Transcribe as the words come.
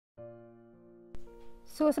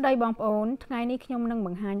សួស្តីបងប្អូនថ្ងៃនេះខ្ញុំនឹងប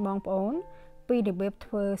ង្ហាញបងប្អូនពីរបៀប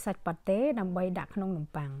ធ្វើសាច់ប៉ាតេដើម្បីដាក់ក្នុងនំ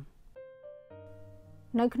ប៉័ង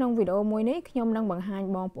នៅក្នុងវីដេអូមួយនេះខ្ញុំនឹងបង្ហាញ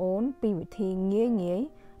បងប្អូនពីវិធីងាយ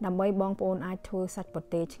ដើម្បីបងប្អូនអាចធ្វើសាច់ប៉ា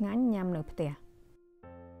តេឆ្ងាញ់ញ៉ាំនៅផ្ទះ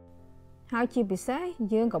ហើយជាពិសេស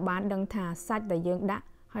យើងក៏បានដឹងថាសាច់ដែលយើងដាក់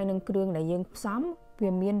ហើយនឹងគ្រឿងដែលយើងផ្សំ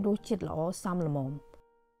វាមានរសជាតិល្អសមល្មម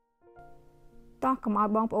តោះកុំឲ្យ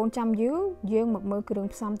បងប្អូនចាំយូរយើងមកមើលគ្រឿង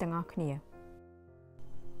ផ្សំទាំងអស់គ្នា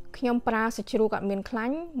ខ្ញុំប្រើសាច់ជ្រូកអត់មានខ្លា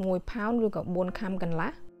ញ់1ផោនឬក៏4ខាំកន្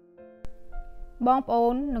លះបងប្អូ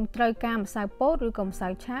ននឹងត្រូវការម្សៅពោតឬក៏ម្សៅ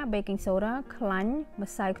ឆា baking soda ខ្លាញ់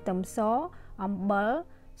ម្សៅខ្ទឹមសអំបិល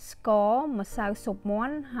ស្ករម្សៅស៊ុបមា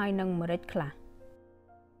ន់ហើយនិងម្រេចខ្លះ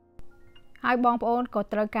ហើយបងប្អូនក៏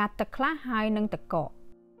ត្រូវការទឹកខ្លះហើយនិងទឹកកក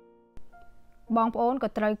បងប្អូនក៏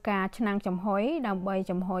ត្រូវការឆ្នាំងចំហុយដើម្បី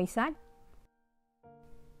ចំហុយសាច់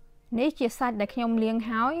នេះជាសាច់ដែលខ្ញុំលាង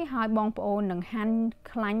ហើយបងប្អូននឹងហាន់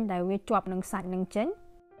ខ្លាញ់ដែលវាជាប់នឹងសាច់នឹងចេញ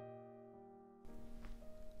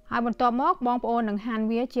ហើយបន្ទាប់មកបងប្អូននឹងហាន់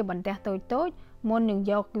វាជាបន្ទះតូចៗមុននឹង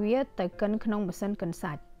យកវាទៅកិនក្នុងម៉ាស៊ីនកិន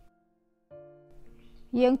សាច់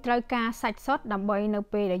យើងត្រូវការសាច់សុទ្ធដើម្បីនៅ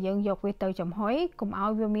ពេលដែលយើងយកវាទៅចំហុយកុំឲ្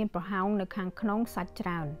យវាមានប្រហោងនៅខាងក្នុងសាច់ច្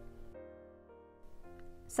រើន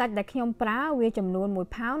សាច់ដែលខ្ញុំប្រើវាចំនួន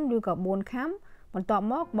1ផោនឬក៏4ខាំបន្ទាប់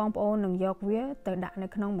មកបងប្អូននឹងយកវាទៅដាក់នៅ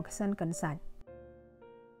ក្នុងម៉ាស៊ីនកិនសាច់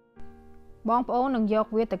បងប្អូននឹងយក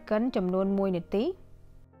វាទៅកិនចំនួន1នាទី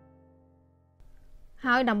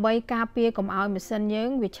ហើយដើម្បីការពារកុំឲ្យម៉ាស៊ីនយើង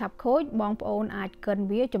វាឆាប់ខូចបងប្អូនអាចកិន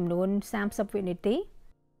វាចំនួន30វិនាទី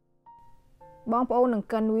បងប្អូននឹង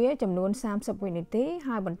កិនវាចំនួន30វិនាទី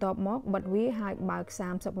ហើយបន្ទាប់មកបិទវាហើយបើក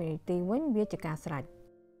30វិនាទីវិញវាជាការស្រេច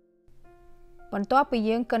បន្ទាប់ពី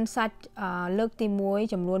យើងកិនសាច់លើកទី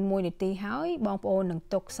1ចំនួន1នាទីហើយបងប្អូននឹង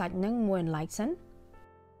ទុកសាច់នឹងមួយអន្លែងសិន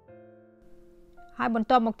ហើយបន្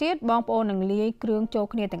ទាប់មកទៀតបងប្អូននឹងលាយគ្រឿងចូល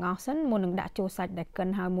គ្នាទាំងអស់សិនមុននឹងដាក់ចូលសាច់ដែលកិន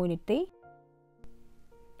ហើយ1នាទី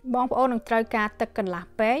បងប្អូននឹងត្រូវការទឹកកន្លះ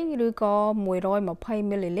ពែងឬក៏120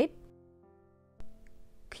មីលីលីត្រ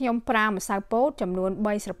ខ្ញុំប្រើម្សៅពោតចំនួន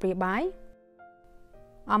3ស្លាបព្រាបាយ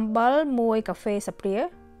អំបិល1កាហ្វេស្លាបព្រា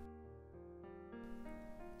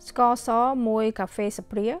ស្ករស1កាហ្វេស្លាប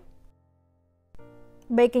ព្រា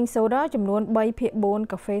baking soda ចំនួន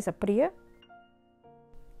3/4កាហ្វេស្លាបព្រា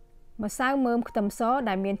ម្សៅមើមខ្ទឹមស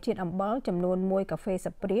ដែលមានជាតិអំបិលចំនួន1កាហ្វេស្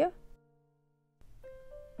លាបព្រា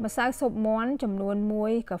ម្សៅស៊ុបមាន់ចំនួន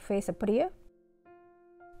1កាហ្វេស្លាបព្រា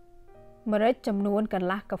ម្រេចចំនួនកន្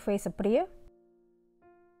លះកាហ្វេស្លាបព្រា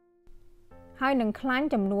ហើយនឹងខ្លាញ់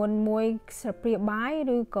ចំនួន1ស្លាបព្រាបាយ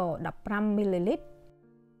ឬក៏15មីលីលីត្រ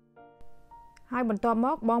ហើយបន្ទាប់ម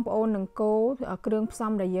កបងប្អូននឹងកូរគ្រឿងផ្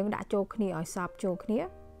សំដែលយើងដាក់ចូលគ្នាឲ្យសព្វចូលគ្នា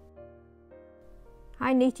ហើ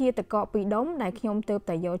យនេះជាទឹកកក2ដុំដែលខ្ញុំទើប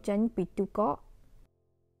តែយកចេញពីទូកក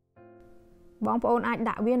បងប្អូនអាច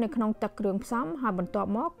ដាក់វានៅក្នុងទឹកគ្រឿងផ្សំហើយបន្ទាប់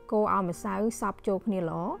មកកូរឲ្យម្សៅសព្វចូលគ្នា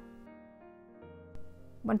ល្អ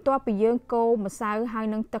បន្ទាប់ពីយើងកូរម្សៅហើយ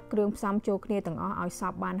នឹងទឹកគ្រឿងផ្សំចូលគ្នាទាំងអស់ឲ្យស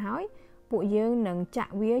ព្វបានហើយពួកយើងនឹងចា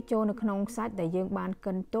ក់វាចូលនៅក្នុងសាច់ដែលយើងបាន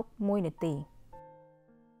កិនទុក1នាទី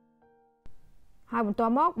ហើយបន្ទា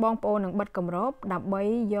ប់មកបងប្អូននឹងបិទគម្របដើម្បី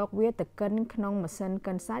យកវាទៅកិនក្នុងម៉ាស៊ីន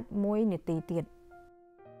កិនសាច់1នាទីទៀត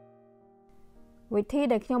វិធី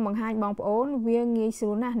ដែលខ្ញុំបង្ហាញបងប្អូនវាងាយស្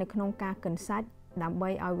រួលណាស់នៅក្នុងការកិនសាច់ដើម្បី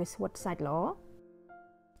ឲ្យវាស្វិតសាច់ល្អ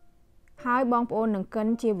ហើយបងប្អូននឹងកិន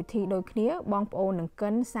ជាវិធីដូចគ្នាបងប្អូននឹងកិ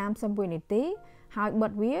ន30វិនាទីហើយបិ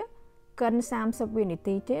ទវាកិន30វិនា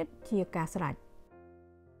ទីទៀតជាការស្រេច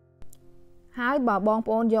ហើយបើបង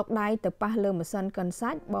ប្អូនយកដៃទៅប៉ះលើម៉ាស៊ីនកិនសា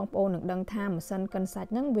ច់បងប្អូននឹងដឹងថាម៉ាស៊ីនកិនសាច់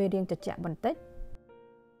ហ្នឹងវារាងត្រជាក់បន្តិច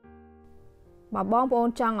បើបងប្អូន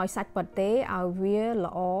ចង់ឲ្យសាច់ប៉ាតេឲ្យវា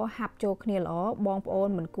ល្អហាប់ចូលគ្នាល្អបងប្អូន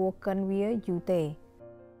មិនគួរកិនវាយូរទេ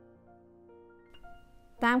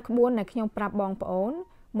តាមក្បួនដែលខ្ញុំប្រាប់បងប្អូន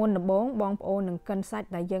មុនដំបូងបងប្អូននឹងកិនសាច់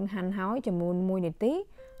ដែលយើងហាន់ហើយចំនួន1នាទី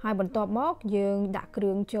ហើយបន្ទាប់មកយើងដាក់គ្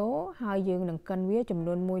រឿងចូលហើយយើងនឹងកិនវាចំ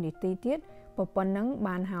នួន1នាទីទៀតប៉ុណ្ណឹង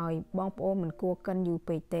បានហើយបងប្អូនមិនគួរកិនយូរ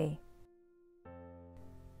ពេកទេ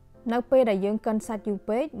នៅពេលដែលយើងកិនសាច់យូរ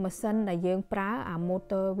ពេកម៉ាស៊ីនដែលយើងប្រើអាម៉ូ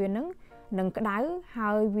ទ័រវានឹងក្តៅហើ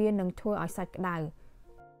យវានឹងធ្វើឲ្យសាច់ក្តៅ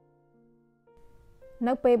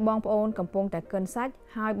នៅពេលបងប្អូនកំពុងតែកិនសាច់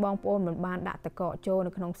ហើយបងប្អូនមិនបានដាក់ទឹកកកចូល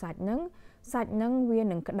នៅក្នុងសាច់ហ្នឹងវា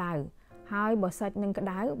នឹងក្តៅហើយបើសាច់នឹងក្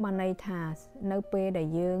តៅបានន័យថានៅពេលដែល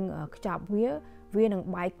យើងខ្ចប់វានឹង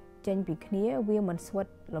បែកចេញពីគ្នាវាមិនស្វិត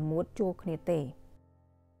ល្មួតជួរគ្នាទេ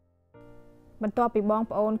បន្ទាប់ពីបង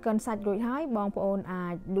ប្អូនកិនសាច់រួចហើយបងប្អូនអា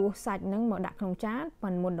ចដួសសាច់ហ្នឹងមកដាក់ក្នុងចានប៉ុ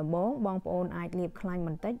ន្តែមុនដំបូងបងប្អូនអាចលាបខ្លាញ់ប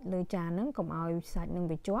ន្តិចលើចានហ្នឹងកុំឲ្យសាច់ហ្នឹង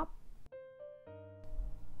វាជាប់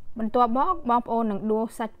បន្ទាប់មកបងប្អូននឹងដួស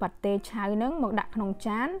សាច់ប៉ាតេឆៅហ្នឹងមកដាក់ក្នុង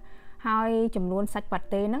ចាន ហើយចំនួនសាច់ប៉ា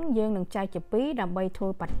តេហ្នឹងយើងនឹងចែកជា2ដើម្បីធ្វើ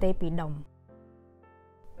ប៉ាតេ2ដុំ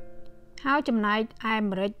ហើយចំណែកឯ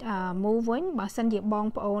ម្រេចមូលវិញបើសិនជាបង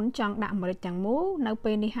ប្អូនចង់ដាក់ម្រេចទាំងមូលនៅ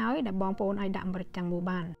ពេលនេះហើយដែលបងប្អូនអាចដាក់ម្រេចទាំងមូល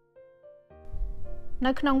បាន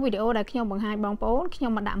នៅក្នុងវីដេអូដែលខ្ញុំបង្ហាញបងប្អូនខ្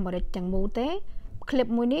ញុំមិនដាក់ម្រេចទាំងមូលទេคลิป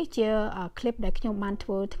មួយនេះជាคลิปដែលខ្ញុំបានធ្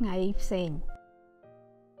វើថ្ងៃផ្សេង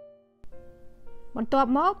បន្ទាប់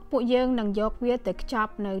មកពួកយើងនឹងយកវាទៅខ្ច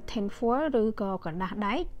ប់នៅ tin foil ឬក៏กระดาษ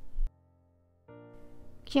ដែក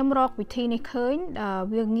ខ្ញុំរកវិធីនេះឃើញ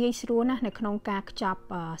វាងាយស្រួលណាស់នៅក្នុងការខ្ចប់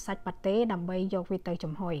សាច់ប៉ាតេដើម្បីយកវាទៅ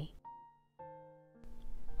ចំហុយ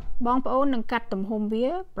បងប្អូននឹងកាត់ទំហំវា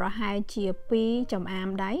ប្រហែលជា2ចំអាម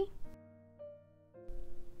ដៃ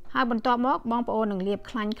ហើយបន្ទាប់មកបងប្អូននឹងលាប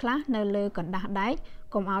ខ្លាញ់ខ្លះនៅលើกระดาษដែក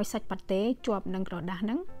កុំឲ្យសាច់ប៉ាតេជាប់នឹងក្រដាសហ្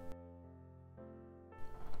នឹង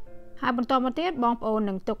ហើយបន្តមកទៀតបងប្អូន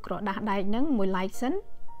នឹងទុកក្រដាសដែកហ្នឹងមួយឡែកសិន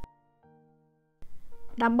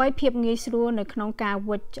ដើម្បីភាពងាយស្រួលនៅក្នុងការ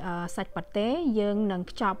វេចសាច់ប៉ាតេយើងនឹង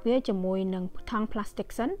ខ្ចប់វាជាមួយនឹងថង់ប្លាស្ទិក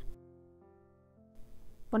សិន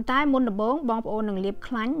ប៉ុន្តែមុនដំបូងបងប្អូននឹងលាប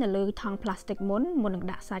ខ្លាញ់នៅលើថង់ប្លាស្ទិកមុននឹង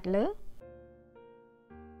ដាក់សាច់លើ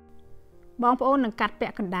បងប្អូននឹងកាត់ពា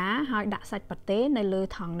ក់កណ្ដាលហើយដាក់សាច់ប៉ាតេនៅលើ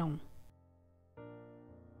ថង់នោះ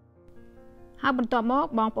ហើយបន្ទាប់មក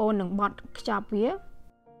បងប្អូននឹងបត់ខ្ចប់វា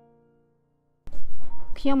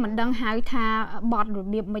ខ្ញុំមិនដឹងហៅថាបត់រ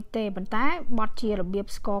បៀបម៉េចទេប៉ុន្តែបត់ជារបៀប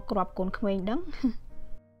ស្គរគ្រាប់កូនក្មេងដឹង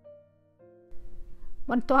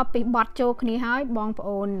បន្ទាប់ពីបត់ចូលគ្នាហើយបងប្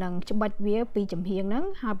អូននឹងច្បិចវាពីចំហៀងហ្នឹង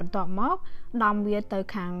ហើយបន្ទាប់មកដំវាទៅ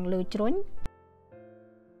ខាងលើជ្រុញ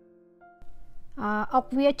អុក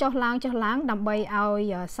វាចុះឡើងដើម្បីឲ្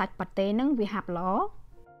យសាច់ប៉ាតេហ្នឹងវាហាប់ល្អ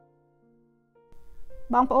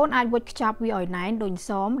បងប្អូនអាចវេចខ្ចប់វាឲ្យណែនដូច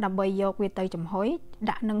សមដើម្បីយកវាទៅចំហុយ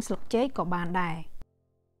ដាក់នឹងស្លឹកចេកក៏បានដែរ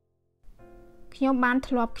ខ្ញុំបាន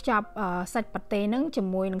ធ្លាប់ខ្ចប់សាច់ប៉ាតេហ្នឹងជា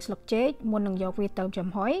មួយនឹងស្លឹកចេកមុននឹងយកវាទៅចំ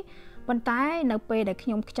ហុយប៉ុន្តែនៅពេលដែលខ្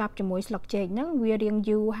ញុំខ្ចប់ជាមួយស្លឹកចេកហ្នឹងវារាង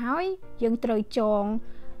យូរហើយយើងត្រូវចង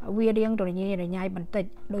វារាងរញ៉េរញ៉ៃបន្តិច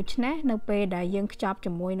ដូច្នេះនៅពេលដែលយើងខ្ចប់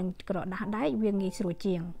ជាមួយនឹងក្រដាសដែកវាងាយស្រួល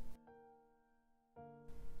ជាង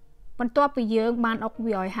បន្ទាប់ពីយើងបានអុក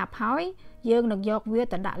វាឲ្យហាប់ហើយយើងនឹងយកវា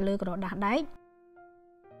ទៅដាក់លើក្រដាសដែក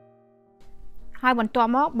ហើយបន្ទាប់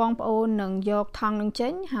មកបងប្អូននឹងយកថង់នឹងចេ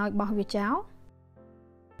ញហើយបោះវាចោល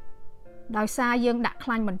ដោយសារយើងដាក់ខ្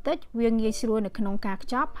លាញ់បន្តិចវាងាយស្រួលនៅក្នុងការខ្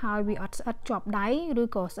ចប់ហើយវាអត់ស្អិតជាប់ដៃឬ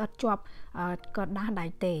ក៏ស្អិតជាប់ក្រដាសដែក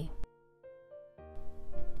ទេ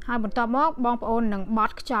ហើយបន្ទាប់មកបងប្អូននឹងប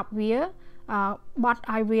ត់ខ្ចប់វាបត់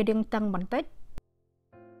ឲ្យវារាងតឹងបន្តិច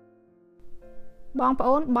បងប្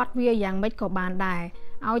អូនបត់វាយ៉ាងម៉េចក៏បានដែរ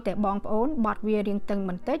ឲ្យតែបងប្អូនបត់វារាងតឹង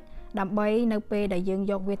បន្តិចដើម្បីនៅពេលដែលយើង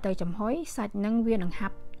យកវាទៅចំហុយសាច់នឹងវានឹងហា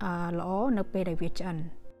ប់ល្អនៅពេលដែលវាឆ្អិន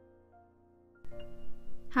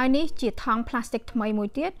ហើយនេះជាថង់ប្លាស្ទិកថ្មីមួយ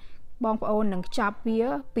ទៀតបងប្អូននឹងខ្ចប់វា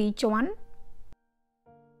2ជាន់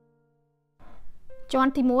ជា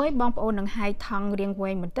ន់ទី1បងប្អូននឹងហែកថង់រាង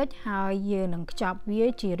វែងបន្តិចហើយយើងនឹងខ្ចប់វា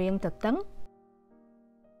ជារាងទទឹង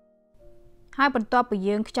ហើយបន្ទាប់ពី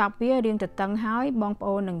យើងខ្ចប់វារាងទទឹងហើយបងប្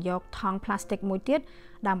អូននឹងយកថង់ប្លាស្ទិកមួយទៀត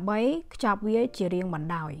ដើម្បីខ្ចប់វាជារាងបណ្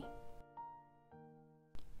ដោយ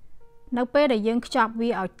នៅពេលដែលយើងខ្ចប់វា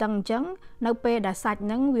ឲ្យតឹងអញ្ចឹងនៅពេលដែលសាច់ហ្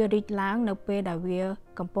នឹងវារីកឡើងនៅពេលដែលវា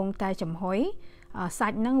កំពុងតែចំហុយសា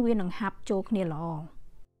ច់ហ្នឹងវានឹងហាប់ចូលគ្នាល្អ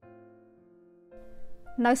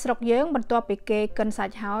នៅស្រុកយើងបន្ទាប់ពីគេកិនសា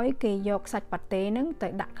ច់ហើយគេយកសាច់ប៉ាតេហ្នឹងទៅ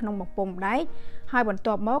ដាក់ក្នុងបំពង់ដែកហើយបន្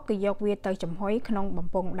ទាប់មកគេយកវាទៅចំហុយក្នុងបំ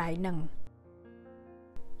ពង់ដែកហ្នឹង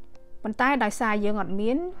ប៉ុន្តែដោយសារយើងអត់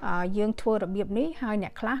មានយើងធ្វើរបៀបនេះហើយអ្ន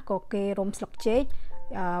កខ្លះក៏គេរុំស្លឹកចេក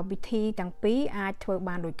វិធីទាំងពីរអាចធ្វើ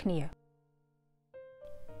បានដូចគ្នា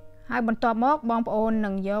ហើយបន្ទាប់មកបងប្អូននឹ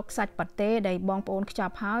ងយកសាច់ប៉ាតេដែលបងប្អូនខ្ច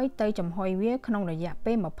ប់ហើយទៅចំហុយវាក្នុងរយៈ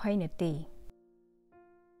ពេល20នាទី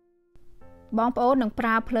បងប្អូននឹងប្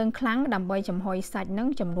រើភ្លើងខ្លាំងដើម្បីចំហុយសាច់នឹង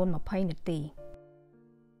ចំនួន20នាទី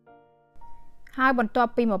ហើយបន្ទា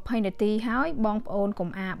ប់ពី20នាទីហើយបងប្អូនកុំ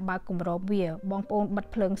អាបើកគម្របវាបងប្អូនបិទ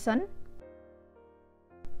ភ្លើងសិន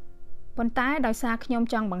ប៉ុន្តែដោយសារខ្ញុំ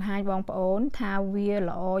ចង់បង្ហាញបងប្អូនថាវា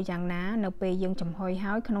ល្អយ៉ាងណានៅពេលយើងចំហុយ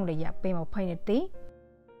ហើយក្នុងរយៈពេល20នាទី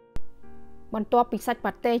បន្ទាប់ពីសាច់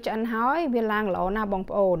ប៉ាតេឆ្អិនហើយវាឡើងល្អណាស់បង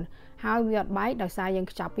ប្អូនហើយវាអត់បែកដោយសារយើង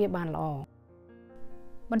ខ្ចប់វាបានល្អ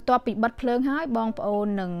បន្ទាប់ពីបិទភ្លើងហើយបងប្អូន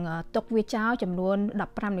នឹងទុកវាចោលចំនួន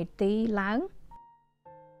15នាទីឡើង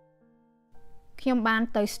ខ្ញុំបាន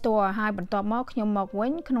ទៅ store ហើយបន្ទាប់មកខ្ញុំមកវិ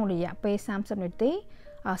ញក្នុងរយៈពេល30នាទី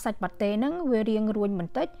សាច់ប៉ាតេហ្នឹងវារាងរួញប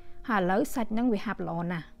ន្តិចហើយឥឡូវសាច់ហ្នឹងវាហាប់ល្អ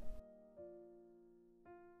ណាស់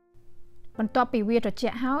បន្ទាប់ពីវាត្រជា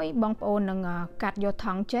ក់ហើយបងប្អូននឹងកាត់យកថ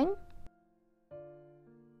ង់ចេញ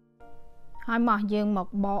ហើយមកយើងមក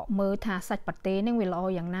បកមើលថាសាច់ប៉ាតេនឹងវាល្អ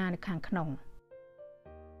យ៉ាងណានៅខាងក្នុង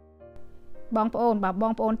បងប្អូនបើប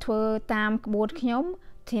ងប្អូនធ្វើតាមក្បួនខ្ញុំ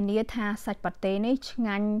ធានាថាសាច់ប៉ាតេនេះឆ្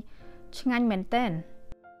ងាញ់មែនទែន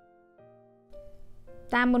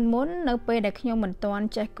តាមមុននៅពេលដែលខ្ញុំមិនទាន់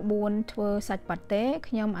ចេះក្បួនធ្វើសាច់ប៉ាតេ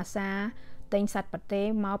ខ្ញុំអាសាទិញសាច់ប៉ាតេ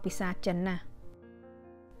មកពីផ្សារចិនណា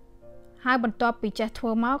ហើយបន្ទាប់ពីចេះធ្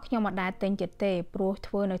វើមកខ្ញុំមិនដែលទិញទៀតទេព្រោះ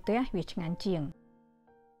ធ្វើនៅផ្ទះវាឆ្ងាញ់ជាង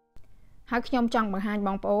ហើយខ្ញុំចង់បង្ហាញប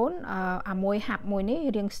ងប្អូនអាមួយហាប់មួយនេះ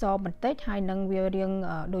រាងសបន្តិចហើយនឹងវារាង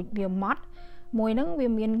ដូចវាម៉ត់មួយហ្នឹងវា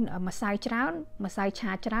មានម្សៅច្រើនម្សៅ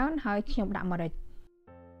ឆាច្រើនហើយខ្ញុំដាក់ម្រេច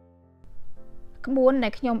ក្បួនដែ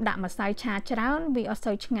លខ្ញុំដាក់ម្សៅឆាច្រើនវាអត់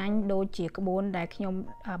សូវឆ្ងាញ់ដូចជាក្បួនដែលខ្ញុំ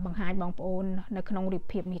បង្ហាញបងប្អូននៅក្នុងរូប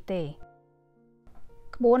ភាពនេះទេ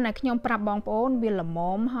ក្បួនដែលខ្ញុំប្រាប់បងប្អូនវាល្ម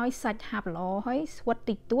មហើយសាច់ហាប់ល្អហើយស្វិត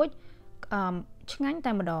តិចតួចឆ្ងាញ់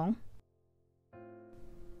តែម្ដង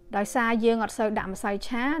ដោយសារយើងអត់សូវដាក់ម្សៅ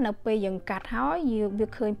ឆានៅពេលយើងកាត់ហើយវា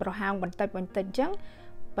ឃើញប្រហោងបន្តិចអញ្ចឹង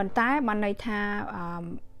ប៉ុន្តែបានន័យថា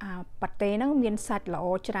ប៉ាតេហ្នឹងមានសាច់ល្អ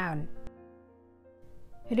ច្រើន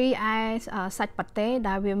រីឯសាច់ប៉ាតេ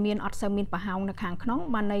ដែលវាមានអត់សូវមានប្រហោងនៅខាងក្នុង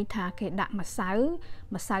បានន័យថាគេដាក់ម្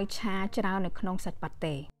សៅឆាច្រើននៅក្នុងសាច់ប៉ា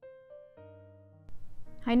តេ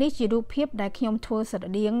ហើយនេះជារូបភាពដែលខ្ញុំធ្វើស្រ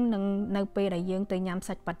ដៀងនឹងនៅពេលដែលយើងទៅញ៉ាំ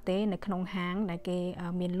សាច់ប៉ាតេនៅក្នុងហាងដែលគេ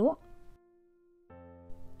មានលក់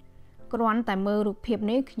គ្រាន់តែមើលរូបភាព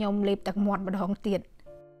នេះខ្ញុំលេបទឹកមាត់ម្ដងទៀត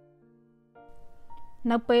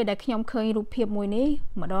នៅពេលដែលខ្ញុំឃើញរូបភាពមួយនេះ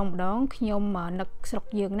ម្ដងខ្ញុំនឹកស្រុក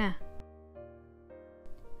យើងណាស់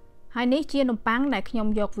ហើយនេះជានំប៉័ងដែលខ្ញុំ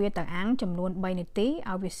យកវាទៅអាំងចំនួន3នាទី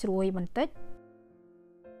ឲ្យវាស្រួយបន្តិច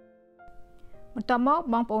បន្ទាប់មក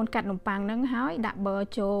បងប្អូនកាត់នំប៉័ងហ្នឹងហើយដាក់ប៊ឺ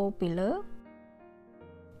ចូលពីលើ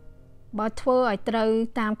បើធ្វើឲ្យត្រូវ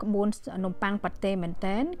តាមក្បួននំប៉័ងប៉ាតេមែន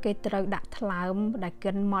តែនគេត្រូវដាក់ថ្លើមដែល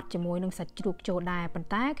កិនម៉ត់ជាមួយនឹងសាច់ជ្រូកចូលដែរប៉ុន្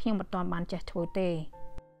តែខ្ញុំមិនទាន់បានចេះធ្វើទេ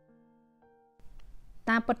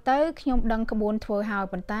តាមពិតទៅខ្ញុំដឹងក្បួនធ្វើហើយ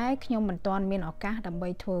ប៉ុន្តែខ្ញុំមិនទាន់មានឱកាសដើម្បី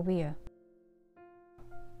ធ្វើវា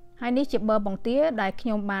ហើយនេះជាប៊ឺបង្គាដែលខ្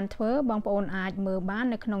ញុំបានធ្វើបងប្អូនអាចមើលបាន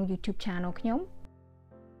នៅក្នុង YouTube Channel ខ្ញុំ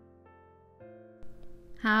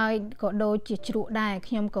ហើយក៏ដូចជាជ្រក់ដែរ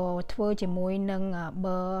ខ្ញុំក៏ធ្វើជាមួយនឹង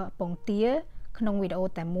ប៊ឺបង្គាក្នុងវីដេអូ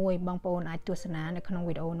តែមួយបងប្អូនអាចទស្សនានៅក្នុង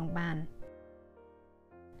វីដេអូនោះបាន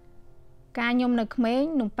ការខ្ញុំនៅក្មេង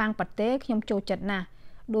នំប៉័ងប៉ាតេខ្ញុំចូលចិត្តណាស់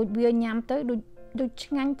ដូចវាញ៉ាំទៅដូច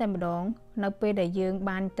ឆ្ងាញ់តែម្ដងនៅពេលដែលយើង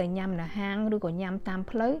បានទៅញ៉ាំនៅហាងឬក៏ញ៉ាំតាម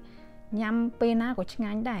ផ្លូវញ៉ាំពេលណាក៏ឆ្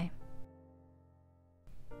ងាញ់ដែរ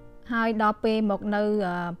ហើយដល់ពេលមកនៅ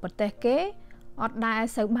ប្រទេសគេអត់ដែល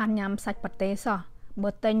សូវបានញ៉ាំសាច់ប៉ាតេសោះបើ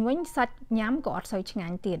ទិញវិញសាច់ញ៉ាំក៏អត់សូវឆ្ងា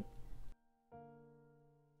ញ់ទៀត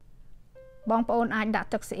បងប្អូនអាចដាក់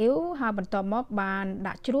ទឹកស៊ីអ៊ីវហើយបន្ទាប់មកបាន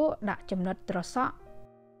ដាក់ជ្រក់ដាក់ចំណិតត្រសក់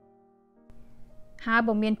ហើយ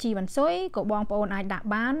បើមានជីវ៉ាន់ស៊ុយក៏បងប្អូនអាចដាក់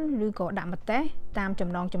បានឬក៏ដាក់ម្ទេសតាមចំ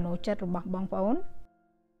ណង់ចំណូលចិត្តរបស់បងប្អូន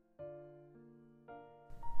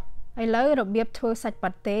ឥឡូវរបៀបធ្វើសាច់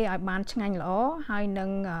ប៉ាតេឲ្យបានឆ្ងាញ់ល្អហើយនឹង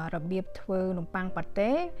របៀបធ្វើនំប៉័ងប៉ា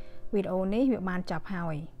តេវីដេអូនេះវាបានចប់ហើ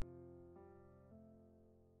យ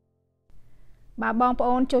បើបងប្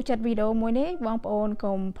អូនចូលចិត្តវីដេអូមួយនេះបងប្អូន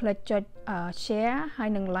កុំភ្លេចចុច share ហើយ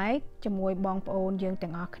និង like ជាមួយបងប្អូនយើង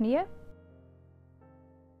ទាំងអស់គ្នា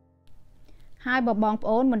ហើយបើបងប្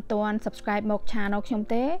អូនមិនទាន់ subscribe មក channel ខ្ញុំ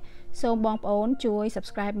ទេសូមបងប្អូនជួយ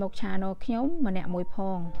subscribe មក channel ខ្ញុំម្នាក់មួយផ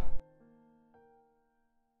ង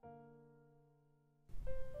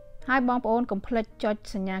ហើយបងប្អូនកុំភ្លេចចុច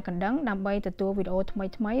សញ្ញាកណ្ដឹងដើម្បីទទួលវីដេអូថ្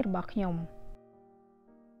មីៗរបស់ខ្ញុំ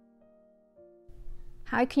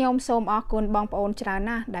ហើយខ្ញុំសូមអរគុណបងប្អូនច្រើន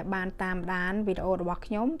ណាស់ដែលបានតាមដានវីដេអូរបស់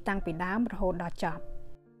ខ្ញុំតាំងពីដើមរហូតដល់ចប់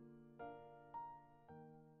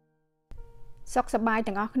សុខសប្បាយ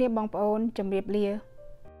ទាំងអស់គ្នាបងប្អូនជម្រាបលា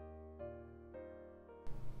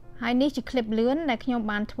ហើយនេះជាคลิปលឿនដែលខ្ញុំ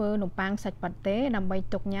បានធ្វើនំប៉័ងសាច់ប៉ាតេដើម្បី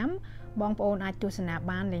ទុកញ៉ាំបងប្អូនអាចទស្សនា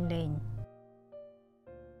បានលេងៗ